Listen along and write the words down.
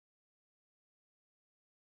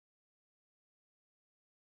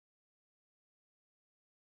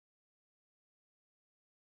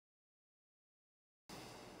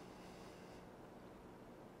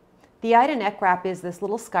The Ida neck wrap is this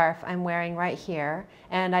little scarf I'm wearing right here,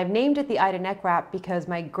 and I've named it the Ida neck wrap because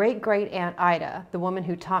my great-great-aunt Ida, the woman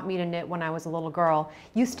who taught me to knit when I was a little girl,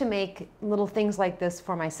 used to make little things like this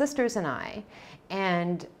for my sisters and I.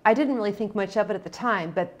 And I didn't really think much of it at the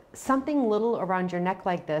time, but something little around your neck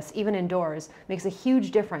like this, even indoors, makes a huge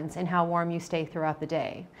difference in how warm you stay throughout the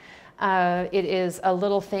day. It is a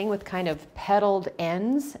little thing with kind of petaled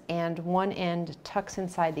ends, and one end tucks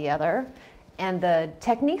inside the other. And the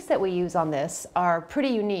techniques that we use on this are pretty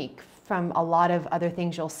unique from a lot of other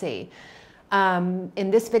things you'll see.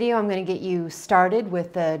 In this video, I'm going to get you started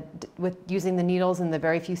with using the needles and the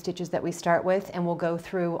very few stitches that we start with, and we'll go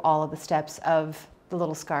through all of the steps of the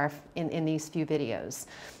little scarf in these few videos.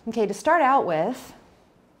 Okay, to start out with,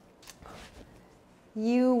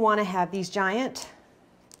 you want to have these giant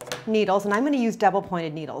needles, and I'm going to use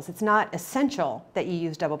double-pointed needles. It's not essential that you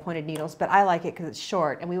use double-pointed needles, but I like it because it's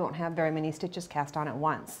short and we won't have very many stitches cast on at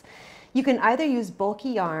once. You can either use bulky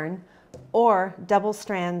yarn or double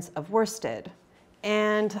strands of worsted.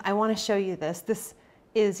 And I want to show you this. This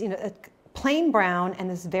is, a plain brown and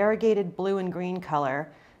this variegated blue and green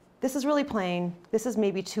color. This is really plain. This is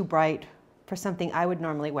maybe too bright for something I would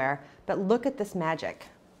normally wear, but look at this magic.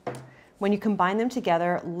 When you combine them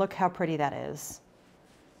together, look how pretty that is.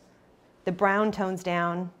 The brown tones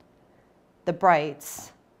down the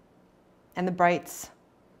brights, and the brights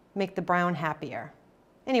make the brown happier.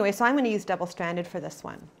 Anyway, so I'm going to use double-stranded for this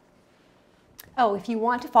one. Oh, if you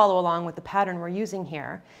want to follow along with the pattern we're using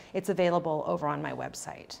here, it's available over on my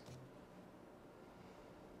website.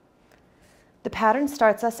 The pattern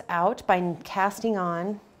starts us out by casting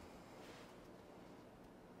on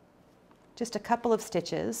just a couple of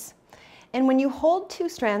stitches. And when you hold two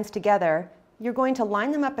strands together, you're going to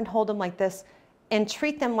line them up and hold them like this and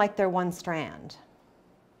treat them like they're one strand.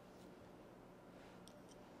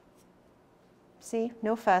 See,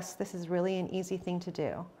 no fuss. This is really an easy thing to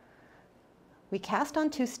do. We cast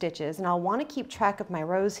on two stitches, and I'll want to keep track of my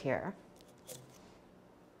rows here.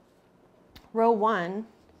 Row 1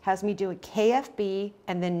 has me do a KFB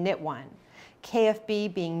and then knit 1.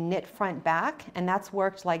 KFB being knit front back, and that's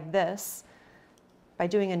worked like this by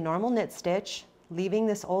doing a normal knit stitch, leaving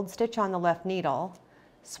this old stitch on the left needle,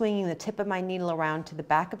 swinging the tip of my needle around to the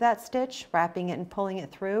back of that stitch, wrapping it and pulling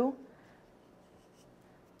it through,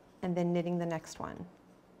 and then knitting the next one.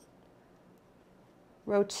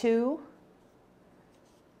 Row 2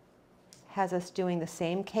 has us doing the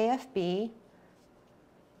same KFB,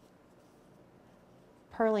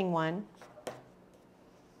 purling 1,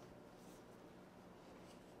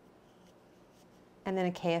 and then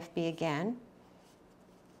a KFB again.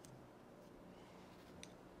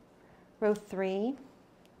 Row 3,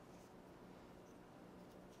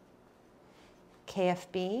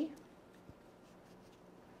 KFB,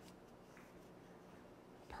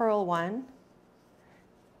 purl 1,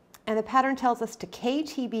 and the pattern tells us to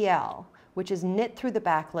KTBL, which is knit through the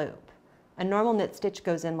back loop. A normal knit stitch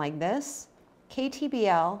goes in like this.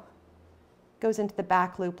 KTBL goes into the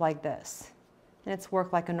back loop like this, and it's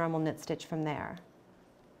worked like a normal knit stitch from there.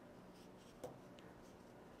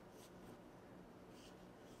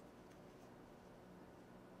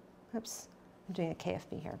 Oops, I'm doing a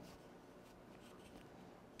KFB here.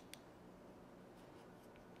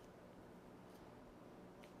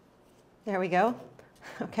 There we go.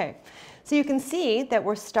 Okay, so you can see that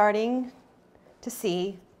we're starting to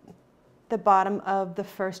see the bottom of the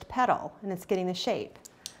first petal, and it's getting the shape.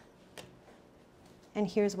 And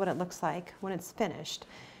here's what it looks like when it's finished.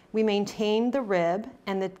 We maintain the rib,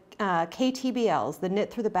 and the KTBLs, the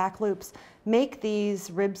knit through the back loops, make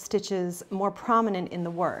these rib stitches more prominent in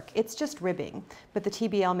the work. It's just ribbing, but the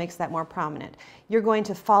TBL makes that more prominent. You're going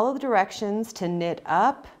to follow the directions to knit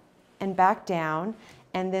up and back down,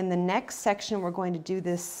 and then the next section we're going to do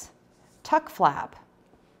this tuck flap.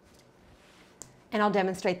 And I'll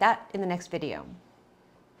demonstrate that in the next video.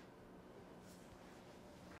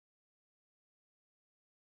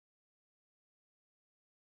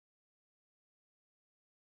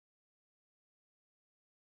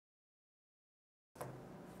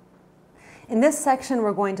 In this section,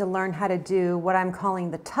 we're going to learn how to do what I'm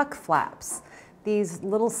calling the tuck flaps. These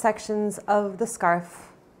little sections of the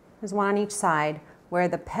scarf, there's one on each side, where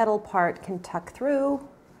the petal part can tuck through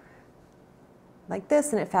like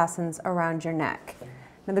this, and it fastens around your neck.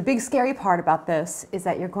 Now the big scary part about this is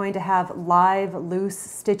that you're going to have live, loose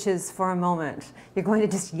stitches for a moment. You're going to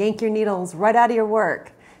just yank your needles right out of your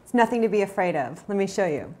work. It's nothing to be afraid of. Let me show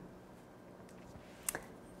you.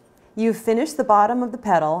 You've finished the bottom of the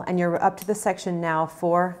petal, and you're up to the section now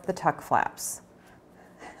for the tuck flaps.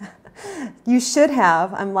 You should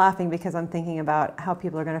have. I'm laughing because I'm thinking about how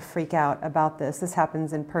people are going to freak out about this. This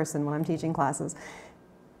happens in person when I'm teaching classes.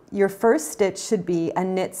 Your first stitch should be a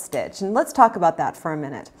knit stitch. And let's talk about that for a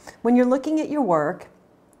minute. When you're looking at your work,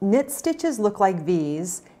 knit stitches look like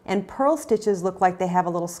V's and purl stitches look like they have a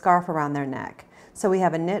little scarf around their neck. So we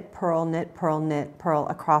have a knit, purl, knit, purl, knit, purl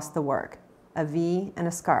across the work, a V and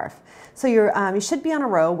a scarf. So you should be on a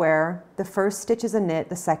row where the first stitch is a knit,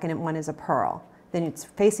 the second one is a purl. Then it's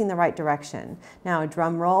facing the right direction. Now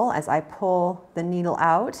drum roll as I pull the needle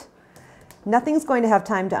out. Nothing's going to have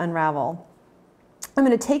time to unravel. I'm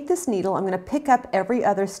going to take this needle, I'm going to pick up every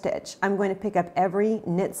other stitch. I'm going to pick up every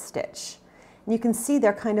knit stitch. And you can see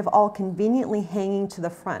they're kind of all conveniently hanging to the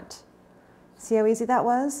front. See how easy that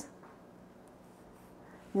was?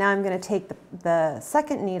 Now I'm going to take the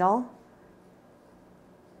second needle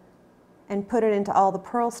and put it into all the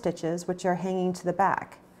purl stitches, which are hanging to the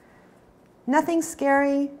back. Nothing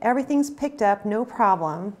scary, everything's picked up, no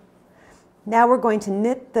problem. Now we're going to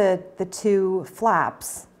knit the two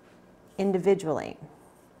flaps individually.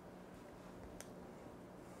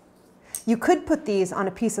 You could put these on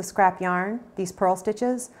a piece of scrap yarn, these purl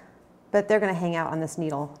stitches, but they're going to hang out on this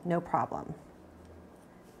needle, no problem.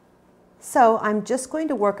 So I'm just going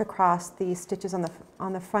to work across the stitches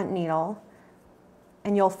on the front needle,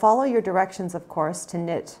 and you'll follow your directions, of course, to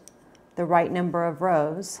knit the right number of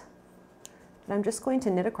rows. But I'm just going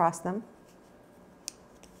to knit across them.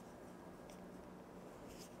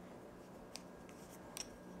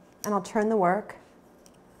 And I'll turn the work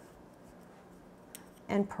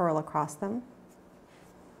and purl across them.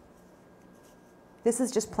 This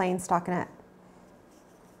is just plain stockinette.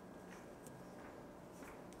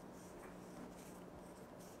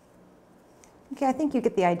 Okay, I think you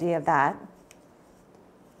get the idea of that.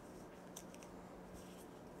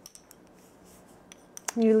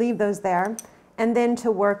 You leave those there. And then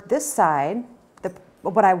to work this side,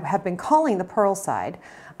 what I have been calling the purl side,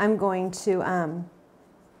 I'm going to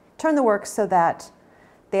turn the work so that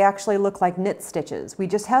they actually look like knit stitches. We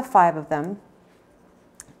just have 5 of them.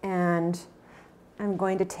 And I'm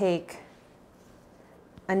going to take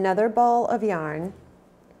another ball of yarn.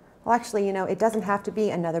 Well, actually, you know, it doesn't have to be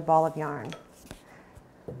another ball of yarn.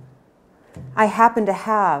 I happen to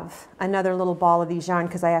have another little ball of these yarn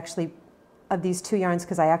because of these 2 yarns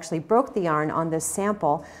because I actually broke the yarn on this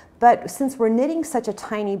sample. But since we're knitting such a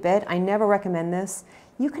tiny bit, I never recommend this.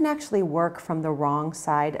 You can actually work from the wrong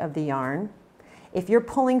side of the yarn. If you're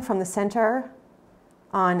pulling from the center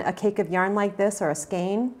on a cake of yarn like this or a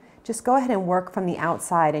skein, just go ahead and work from the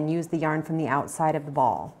outside and use the yarn from the outside of the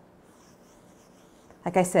ball.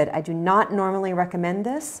 Like I said, I do not normally recommend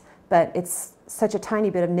this, but it's such a tiny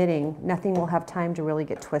bit of knitting, nothing will have time to really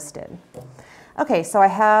get twisted. Okay, so I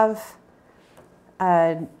have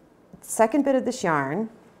a second bit of this yarn.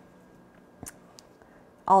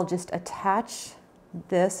 I'll just attach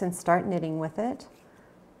this and start knitting with it.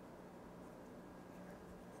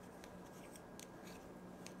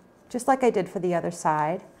 Just like I did for the other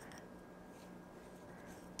side.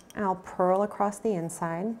 And I'll purl across the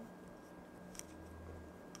inside.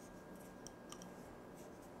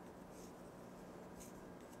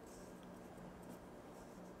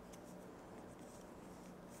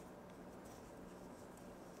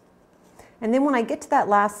 And then when I get to that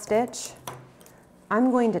last stitch, I'm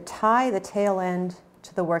going to tie the tail end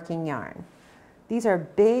to the working yarn. These are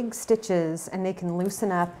big stitches and they can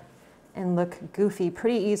loosen up and look goofy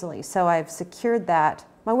pretty easily. So I've secured that.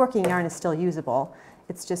 My working yarn is still usable.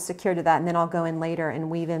 It's just secured to that, and then I'll go in later and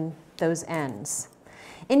weave in those ends.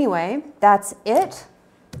 Anyway, that's it.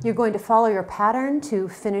 You're going to follow your pattern to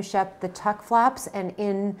finish up the tuck flaps, and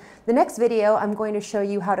in the next video I'm going to show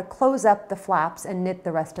you how to close up the flaps and knit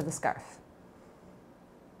the rest of the scarf.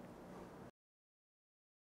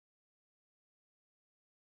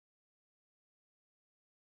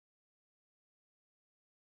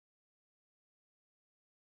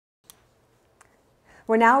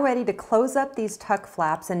 We're now ready to close up these tuck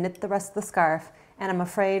flaps and knit the rest of the scarf, and I'm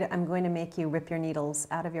afraid I'm going to make you rip your needles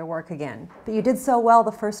out of your work again. But you did so well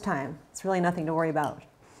the first time. It's really nothing to worry about.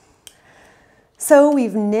 So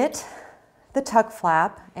we've knit the tuck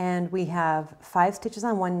flap, and we have 5 stitches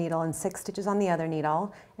on one needle and 6 stitches on the other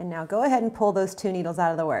needle. And now go ahead and pull those 2 needles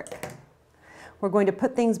out of the work. We're going to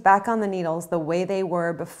put things back on the needles the way they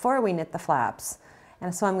were before we knit the flaps.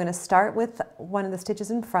 And so I'm going to start with one of the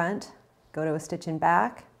stitches in front, go to a stitch in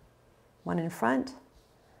back, one in front,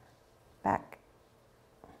 back.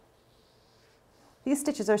 These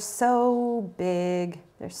stitches are so big,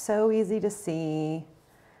 they're so easy to see.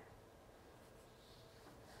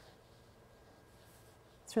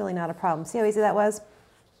 It's really not a problem. See how easy that was?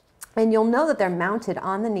 And you'll know that they're mounted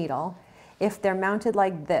on the needle if they're mounted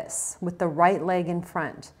like this, with the right leg in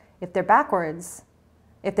front. If they're backwards,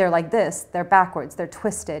 if they're like this, they're backwards, they're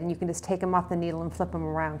twisted, and you can just take them off the needle and flip them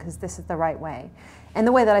around because this is the right way. And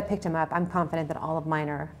the way that I picked them up, I'm confident that all of mine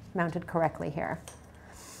are mounted correctly here.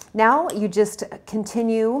 Now you just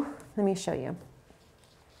continue, let me show you.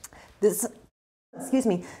 This, excuse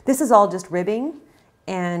me, this is all just ribbing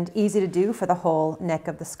and easy to do for the whole neck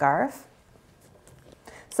of the scarf.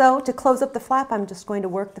 So to close up the flap, I'm just going to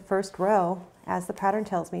work the first row as the pattern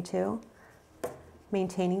tells me to,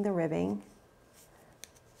 maintaining the ribbing.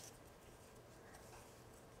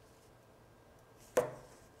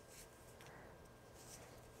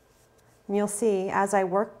 And you'll see as I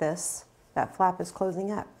work this, that flap is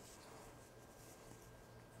closing up.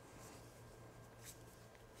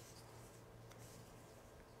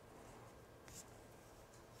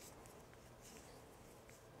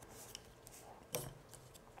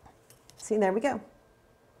 See, there we go.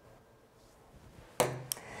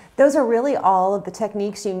 Those are really all of the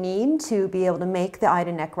techniques you need to be able to make the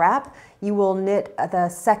Ida neck wrap. You will knit the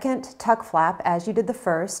second tuck flap as you did the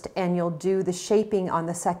first, and you'll do the shaping on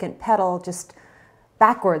the second petal just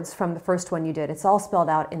backwards from the first one you did. It's all spelled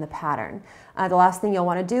out in the pattern. The last thing you'll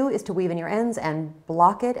want to do is to weave in your ends and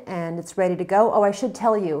block it, and it's ready to go. Oh, I should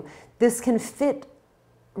tell you, this can fit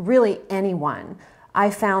really anyone. I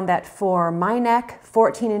found that for my neck,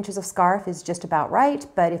 14 inches of scarf is just about right,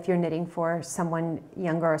 but if you're knitting for someone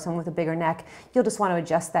younger or someone with a bigger neck, you'll just want to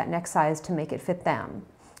adjust that neck size to make it fit them.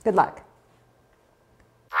 Good luck.